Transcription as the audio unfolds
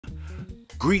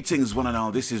Greetings one and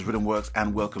all, this is Rhythm Works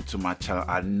and welcome to my channel.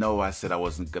 I know I said I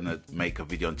wasn't gonna make a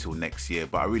video until next year,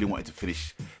 but I really wanted to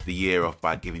finish the year off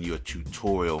by giving you a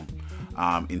tutorial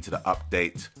into the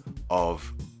update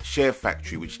of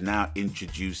SHAREfactory, which now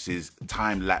introduces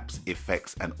time-lapse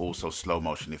effects and also slow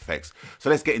motion effects.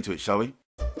 So let's get into it, shall we?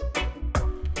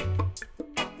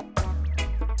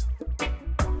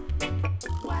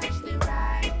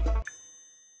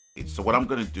 So what I'm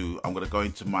going to do, I'm going to go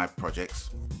into my projects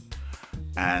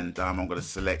and I'm going to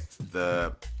select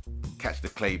the Catch the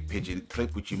Clay Pigeon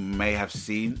clip, which you may have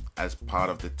seen as part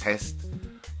of the test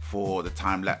for the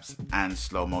time-lapse and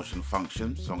slow motion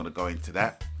function. So I'm going to go into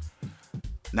that.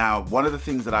 Now, one of the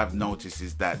things that I've noticed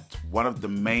is that one of the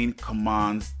main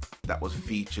commands that was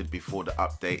featured before the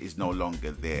update is no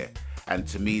longer there. And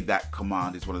to me, that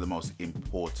command is one of the most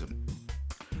important.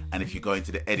 And if you go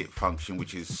into the edit function,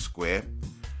 which is square,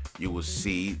 you will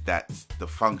see that the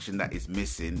function that is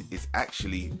missing is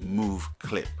actually move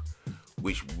clip,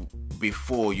 which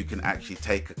before you can actually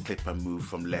take a clip and move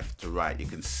from left to right. You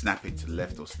can snap it to the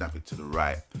left or snap it to the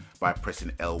right by pressing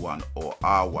L1 or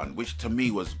R1, which to me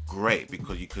was great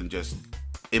because you can just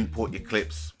import your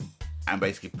clips and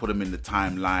basically put them in the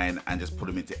timeline and just put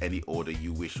them into any order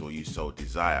you wish or you so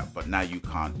desire. But now you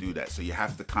can't do that. So you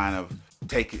have to kind of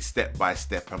take it step by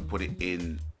step and put it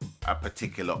in a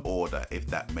particular order, if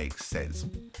that makes sense.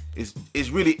 It's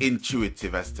really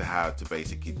intuitive as to how to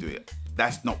basically do it.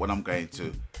 That's not what I'm going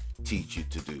to teach you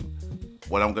to do.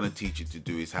 What I'm going to teach you to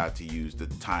do is how to use the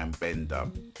time bender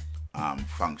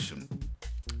function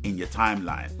in your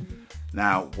timeline.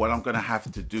 Now, what I'm going to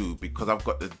have to do, because I've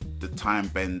got the time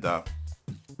bender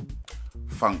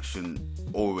function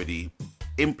already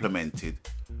implemented,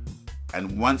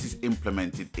 and once it's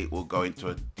implemented, it will go into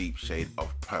a deep shade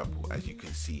of purple, as you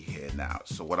can see here now.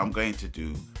 So what I'm going to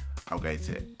do, I'm going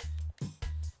to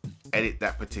edit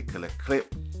that particular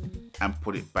clip and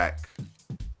put it back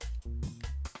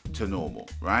to normal,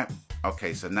 right?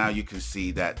 Okay, so now you can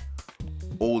see that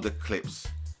all the clips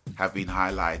have been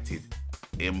highlighted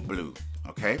in blue,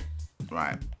 okay?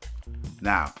 Right.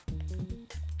 Now,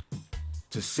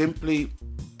 to simply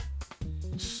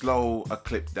slow a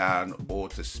clip down or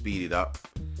to speed it up,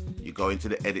 you go into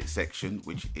the edit section,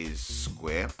 which is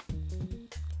square,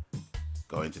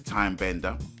 go into time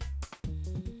bender,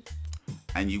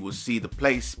 and you will see the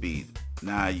play speed.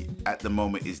 Now at the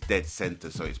moment it's dead center,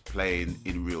 so it's playing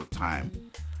in real time,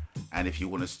 and if you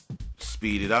want to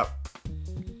speed it up,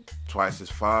 twice as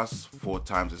fast, 4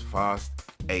 times as fast,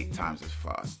 8 times as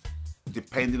fast,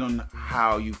 depending on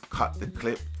how you've cut the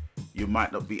clip, you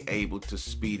might not be able to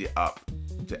speed it up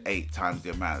to 8 times the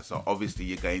amount. So obviously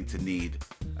you're going to need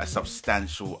a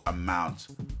substantial amount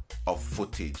of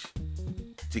footage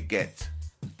to get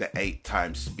the 8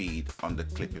 times speed on the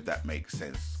clip, if that makes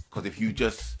sense. Because if you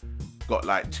just got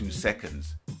like 2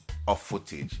 seconds of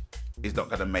footage, it's not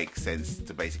going to make sense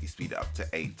to basically speed it up to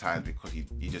 8 times, because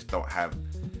you just don't have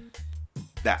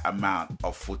that amount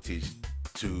of footage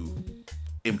to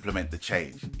implement the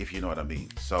change, if you know what I mean.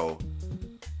 So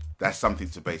that's something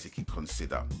to basically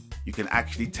consider. You can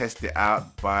actually test it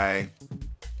out by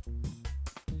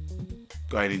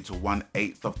going into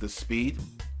 1/8 of the speed,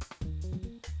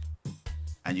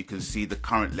 and you can see the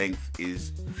current length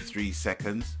is 3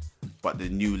 seconds, but the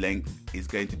new length is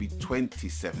going to be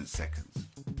 27 seconds.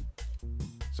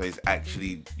 So it's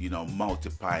actually, you know,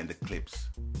 multiplying the clips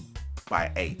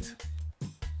by 8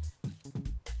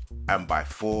 and by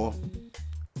 4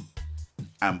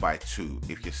 and by 2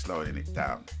 if you're slowing it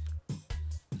down.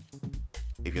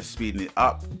 If you're speeding it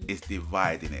up, it's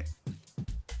dividing it,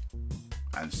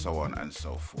 and so on and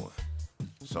so forth.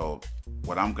 So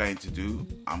what I'm going to do,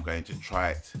 I'm going to try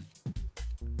it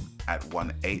at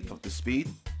 1/8 of the speed,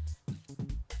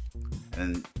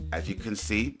 and as you can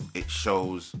see, it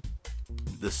shows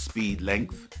the speed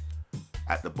length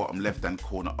at the bottom left hand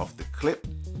corner of the clip,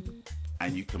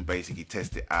 and you can basically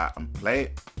test it out and play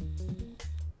it.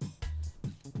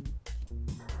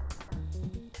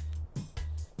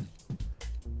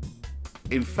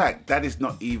 In fact, that is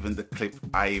not even the clip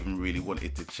I even really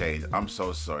wanted to change. I'm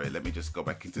so sorry. Let me just go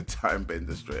back into time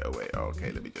bender straight away.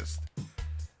 Okay, let me just,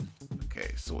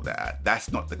 okay, sort that out.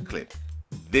 That's not the clip.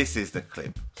 This is the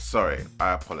clip. Sorry,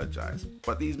 I apologize.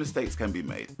 But these mistakes can be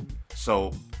made.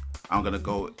 So I'm gonna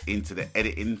go into the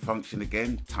editing function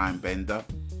again, time bender,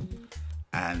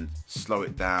 and slow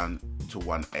it down to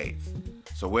 1/8.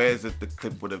 So whereas the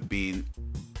clip would have been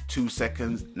 2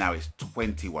 seconds, now it's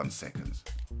 21 seconds.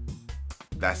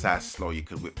 That's how slow you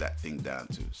can whip that thing down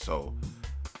to. So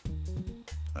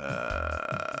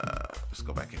let's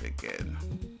go back in again.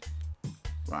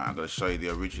 Right, I'm going to show you the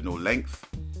original length.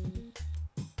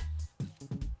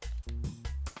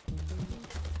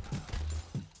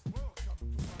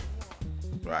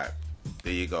 Right,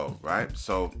 there you go, right?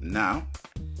 So now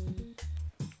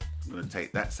I'm gonna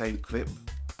take that same clip,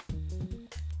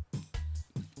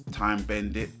 time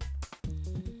bend it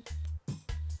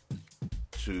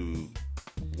to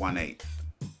 1/8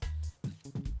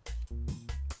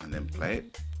 and then play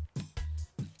it.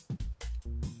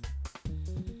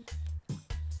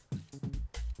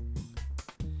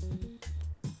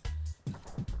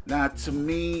 Now to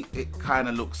me it kind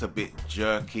of looks a bit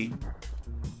jerky.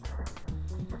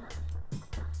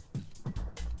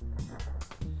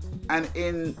 And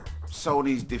in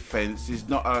Sony's defense, it's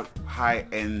not a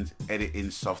high-end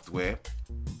editing software.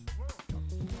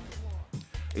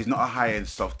 It's not a high-end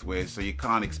software, so you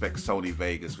can't expect Sony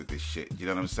Vegas with this shit. You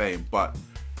know what I'm saying? But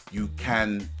you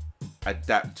can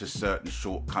adapt to certain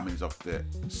shortcomings of the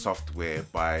software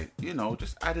by, you know,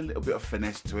 just add a little bit of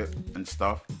finesse to it and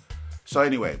stuff. So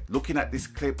anyway, looking at this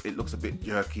clip, it looks a bit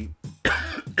jerky.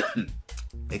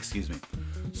 Excuse me.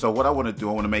 So what I want to do,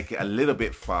 I want to make it a little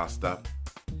bit faster,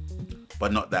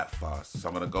 but not that fast. So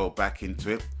I'm going to go back into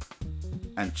it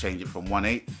and change it from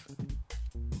 1/8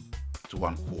 to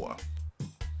 1/4.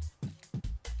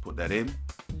 Put that in.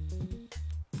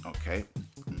 Okay,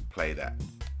 and play that.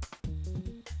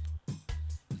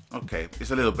 Okay,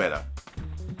 it's a little better.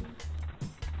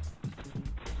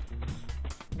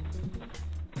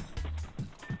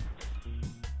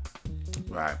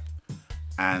 Right,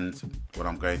 and what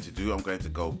I'm going to do, I'm going to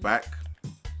go back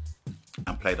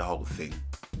and play the whole thing.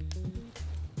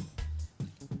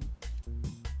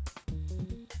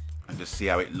 And just see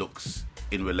how it looks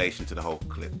in relation to the whole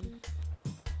clip.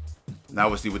 Now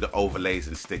obviously with the overlays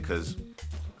and stickers,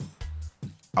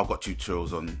 I've got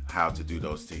tutorials on how to do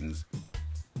those things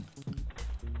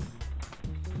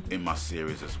in my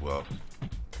series as well.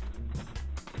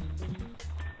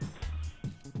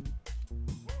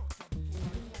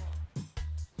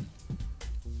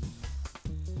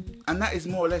 And that is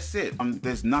more or less it.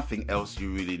 There's nothing else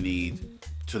you really need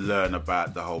to learn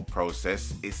about the whole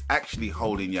process. It's actually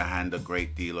holding your hand a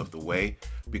great deal of the way,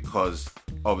 because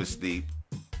obviously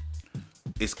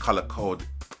it's color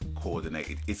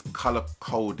coordinated. It's color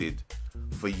coded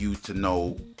for you to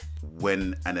know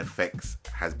when an effect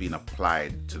has been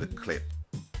applied to the clip.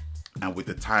 And with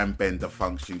the time bender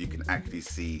function, you can actually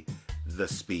see the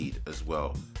speed as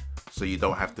well. So you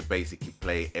don't have to basically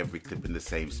play every clip in the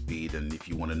same speed. And if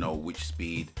you want to know which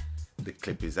speed the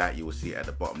clip is at, you will see it at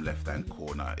the bottom left hand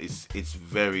corner. It's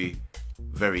very,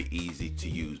 very easy to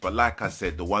use. But like I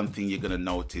said, the one thing you're going to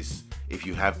notice if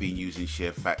you have been using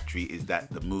SHAREfactory is that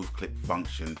the move clip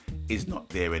function is not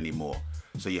there anymore.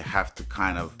 So you have to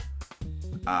kind of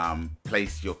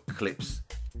place your clips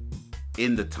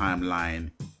in the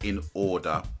timeline in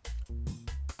order,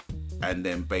 and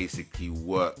then basically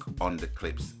work on the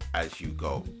clips as you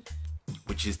go,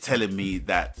 which is telling me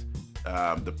that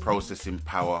the processing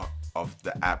power of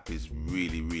the app is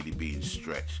really, really being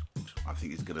stretched. I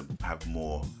think it's going to have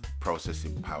more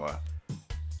processing power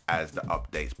as the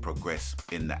updates progress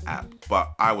in the app.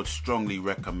 But I would strongly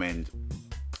recommend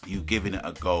you giving it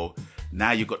a go.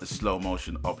 Now you've got the slow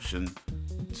motion option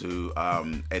to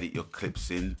edit your clips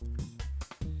in.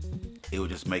 It will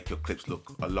just make your clips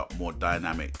look a lot more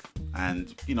dynamic.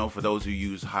 And you know, for those who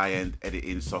use high-end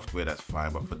editing software, that's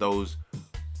fine. But for those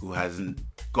who hasn't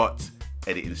got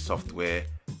editing software,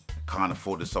 can't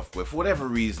afford the software, for whatever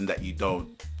reason that you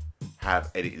don't have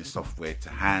editing software to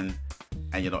hand,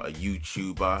 and you're not a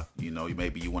YouTuber, you know,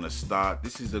 maybe you want to start,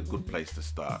 this is a good place to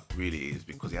start, really is,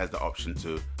 because it has the option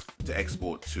to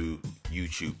export to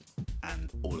YouTube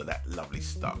and all of that lovely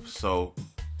stuff. So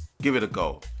give it a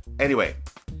go. Anyway,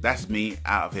 that's me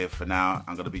out of here for now.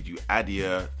 I'm going to bid you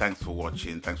adieu. Thanks for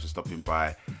watching. Thanks for stopping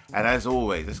by. And as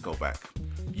always, let's go back.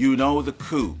 You know the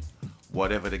coup.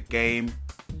 Whatever the game,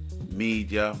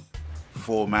 media,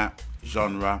 format,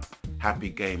 genre, happy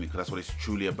gaming, because that's what it's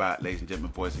truly about, ladies and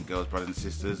gentlemen, boys and girls, brothers and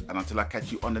sisters. And until I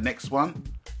catch you on the next one,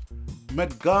 me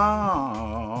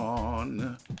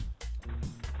gone.